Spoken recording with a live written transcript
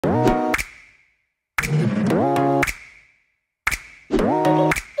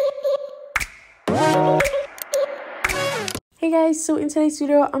Hey guys, so in today's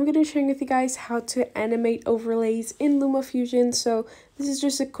video, I'm going to be sharing with you guys how to animate overlays in LumaFusion. So this is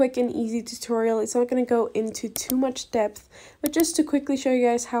just a quick and easy tutorial. It's not going to go into too much depth, but just to quickly show you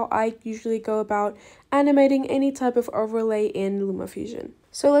guys how I usually go about animating any type of overlay in LumaFusion.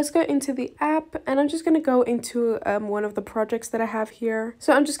 So let's go into the app, and I'm just going to go into one of the projects that I have here.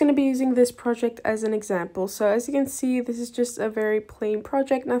 So I'm just going to be using this project as an example. So as you can see, this is just a very plain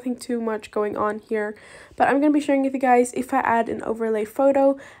project, nothing too much going on here. But I'm going to be sharing with you guys, if I add an overlay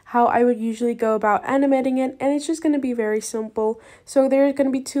photo, how I would usually go about animating it. And it's just going to be very simple. So there's going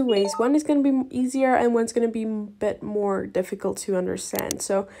to be two ways. One is going to be easier and one's going to be a bit more difficult to understand.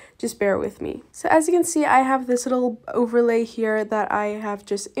 So just bear with me. So as you can see, I have this little overlay here that I have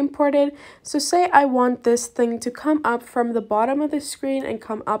just imported. So say I want this thing to come up from the bottom of the screen and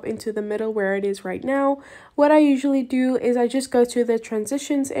come up into the middle where it is right now. What I usually do is I just go to the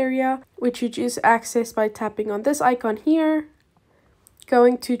transitions area, which you just access by tapping on this icon here,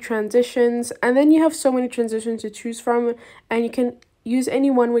 going to transitions, and then you have so many transitions to choose from, and you can use any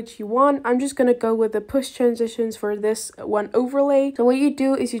one which you want. I'm just going to go with the push transitions for this one overlay. So what you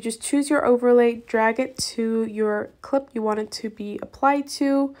do is you just choose your overlay, drag it to your clip you want it to be applied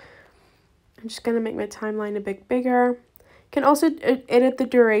to. I'm just going to make my timeline a bit bigger. You can also edit the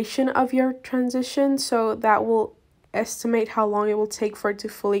duration of your transition, so that will estimate how long it will take for it to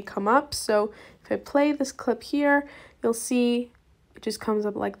fully come up. So if I play this clip here, you'll see it just comes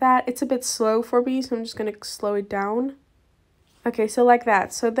up like that. It's a bit slow for me, so I'm just going to slow it down. Okay, so like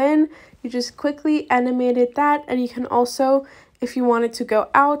that. So then you just quickly animated that, and you can also, if you wanted to go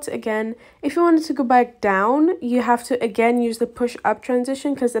out again, if you wanted to go back down, you have to again use the push up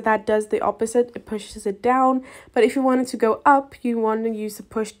transition, because that does the opposite, it pushes it down. But if you wanted to go up, you want to use the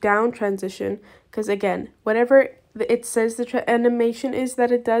push down transition, because again, whatever it says the animation is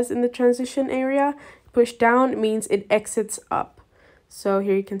that it does in the transition area, push down means it exits up. So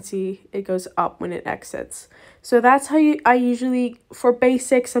here you can see it goes up when it exits. So that's how I usually, for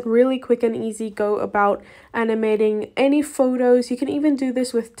basics and really quick and easy, go about animating any photos. You can even do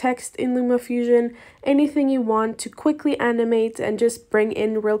this with text in LumaFusion, anything you want to quickly animate and just bring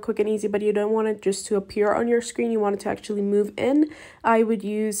in real quick and easy, but you don't want it just to appear on your screen. You want it to actually move in. I would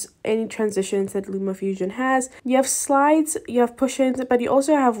use any transitions that LumaFusion has. You have slides, you have push-ins, but you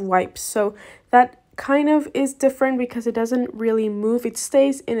also have wipes. So that kind of is different because it doesn't really move. It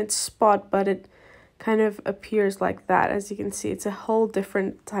stays in its spot, but it kind of appears like that. As you can see, it's a whole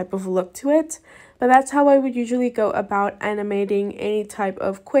different type of look to it. But that's how I would usually go about animating any type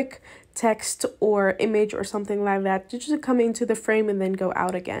of quick text or image or something like that, to just come into the frame and then go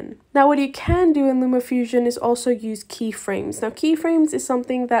out again. Now what you can do in LumaFusion is also use keyframes. Now keyframes is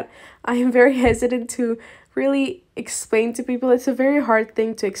something that I am very hesitant to really explain to people. It's a very hard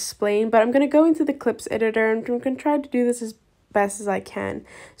thing to explain, but I'm going to go into the clips editor and I'm going to try to do this as best as I can.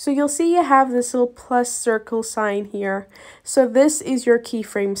 So you'll see you have this little plus circle sign here. So this is your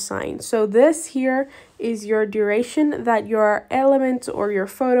keyframe sign. So this here is your duration that your element or your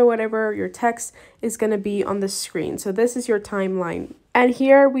photo, whatever, your text is going to be on the screen. So this is your timeline. And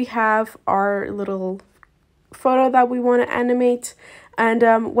here we have our little photo that we want to animate. And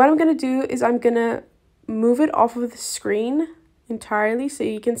what I'm going to do is I'm going to move it off of the screen entirely, so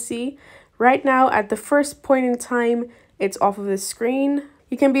you can see right now at the first point in time it's off of the screen.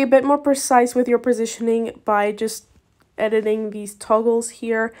 You can be a bit more precise with your positioning by just editing these toggles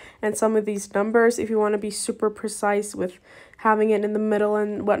here and some of these numbers if you want to be super precise with having it in the middle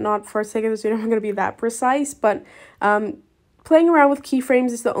and whatnot. For a second, so you're not going to be that precise, but playing around with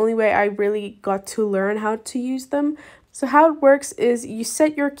keyframes is the only way I really got to learn how to use them. So how it works is you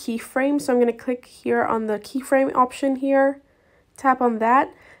set your keyframe. So I'm going to click here on the keyframe option here, tap on that,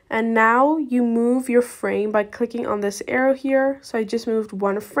 and now you move your frame by clicking on this arrow here. So I just moved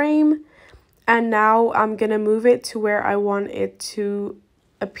one frame, and now I'm going to move it to where I want it to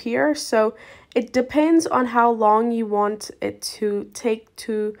appear. So it depends on how long you want it to take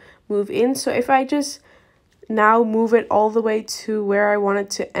to move in. So if I just now move it all the way to where I want it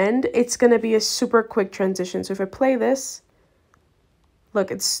to end, it's going to be a super quick transition. So if I play this, look,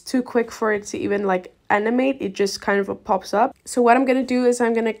 it's too quick for it to even like animate. It just kind of pops up. So what I'm going to do is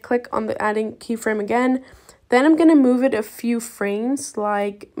I'm going to click on the adding keyframe again. Then I'm going to move it a few frames,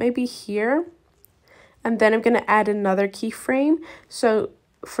 like maybe here. And then I'm going to add another keyframe. So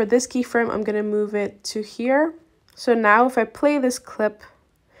for this keyframe, I'm going to move it to here. So now if I play this clip,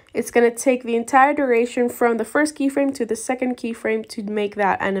 it's going to take the entire duration from the first keyframe to the second keyframe to make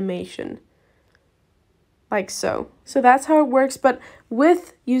that animation. Like so. So that's how it works. But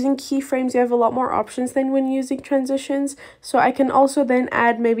with using keyframes, you have a lot more options than when using transitions. So I can also then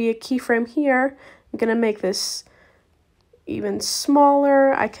add maybe a keyframe here I'm gonna make this even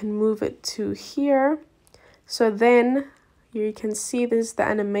smaller. I can move it to here. So then here you can see this is the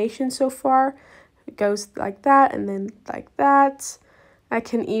animation so far. It goes like that and then like that. I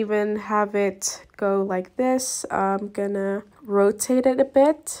can even have it go like this. I'm gonna rotate it a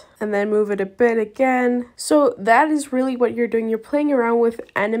bit and then move it a bit again. So that is really what you're doing. You're playing around with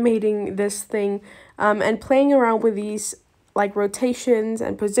animating this thing and playing around with these like rotations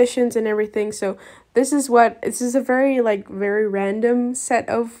and positions and everything. So this is a very random set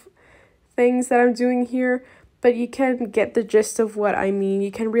of things that I'm doing here, but you can get the gist of what I mean.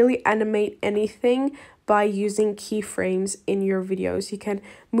 You can really animate anything by using keyframes in your videos. You can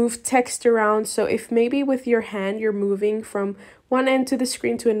move text around. So if maybe with your hand you're moving from one end to the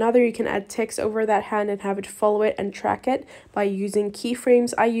screen to another, you can add text over that hand and have it follow it and track it by using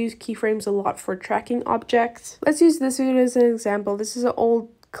keyframes. I use keyframes a lot for tracking objects. Let's use this video as an example. This is an old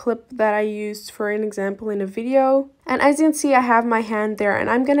clip that I used for an example in a video, and as you can see I have my hand there, and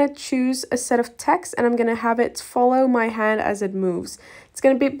I'm gonna choose a set of text and I'm gonna have it follow my hand as it moves. It's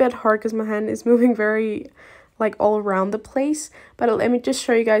gonna be a bit hard because my hand is moving very all around the place, but let me just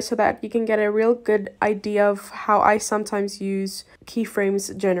show you guys so that you can get a real good idea of how I sometimes use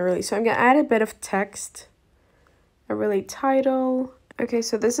keyframes generally. So I'm gonna add a bit of text, a relate title. Okay,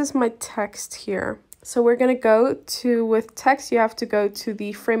 so this is my text here. So we're going to go to, with text, you have to go to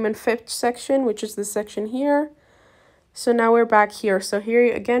the frame and fit section, which is this section here. So now we're back here. So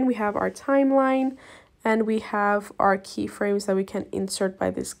here again, we have our timeline and we have our keyframes that we can insert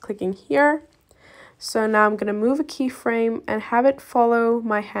by this clicking here. So now I'm going to move a keyframe and have it follow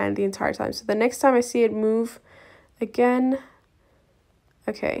my hand the entire time. So the next time I see it move again.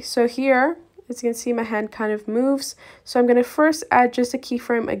 Okay, so here, as you can see, my hand kind of moves. So I'm going to first add just a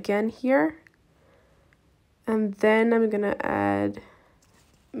keyframe again here. And then I'm going to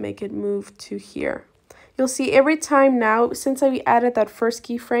make it move to here. You'll see every time now, since I added that first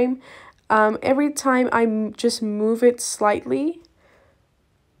keyframe, every time I just move it slightly,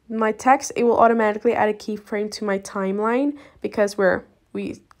 my text, it will automatically add a keyframe to my timeline because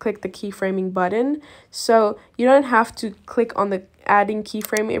we click the keyframing button. So you don't have to click on the adding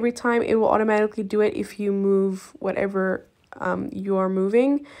keyframe every time. It will automatically do it if you move whatever you are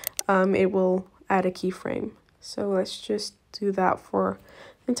moving. It will add a keyframe. So let's just do that for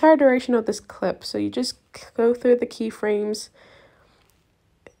the entire duration of this clip. So you just go through the keyframes.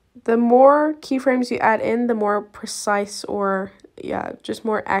 The more keyframes you add in, the more precise or just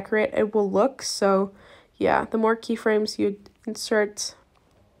more accurate it will look. So yeah, the more keyframes you insert,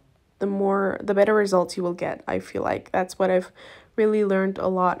 the better results you will get. I feel like that's what I've really learned a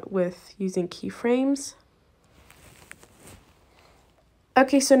lot with using keyframes.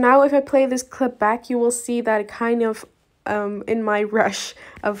 Okay, so now if I play this clip back, you will see that kind of in my rush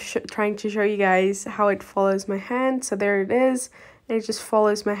of trying to show you guys how it follows my hand. So there it is. And it just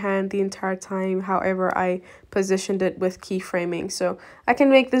follows my hand the entire time, however I positioned it with keyframing. So I can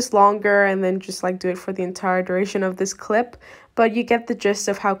make this longer and then just do it for the entire duration of this clip. But you get the gist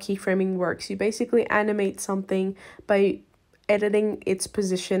of how keyframing works. You basically animate something by editing its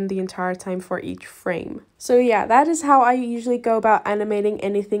position the entire time for each frame. So yeah, that is how I usually go about animating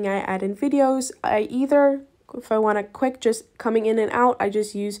anything I add in videos. If I want a quick just coming in and out, I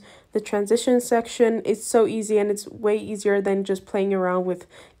just use the transition section. It's so easy and it's way easier than just playing around with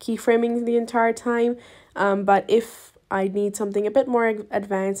keyframing the entire time. But if I need something a bit more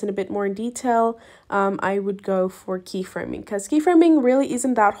advanced and a bit more in detail, I would go for keyframing, because keyframing really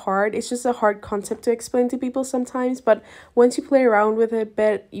isn't that hard. It's just a hard concept to explain to people sometimes, but once you play around with it a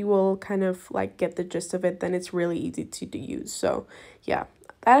bit, you will kind of get the gist of it. Then it's really easy to use. So yeah,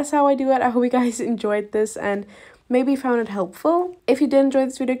 that is how I do it. I hope you guys enjoyed this and maybe found it helpful. If you did enjoy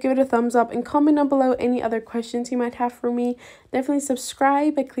this video, give it a thumbs up and comment down below any other questions you might have for me. Definitely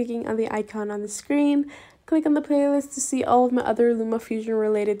subscribe by clicking on the icon on the screen. Click on the playlist to see all of my other LumaFusion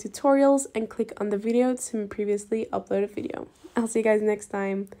related tutorials, and click on the video to see my previously uploaded video. I'll see you guys next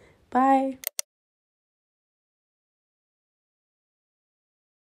time. Bye!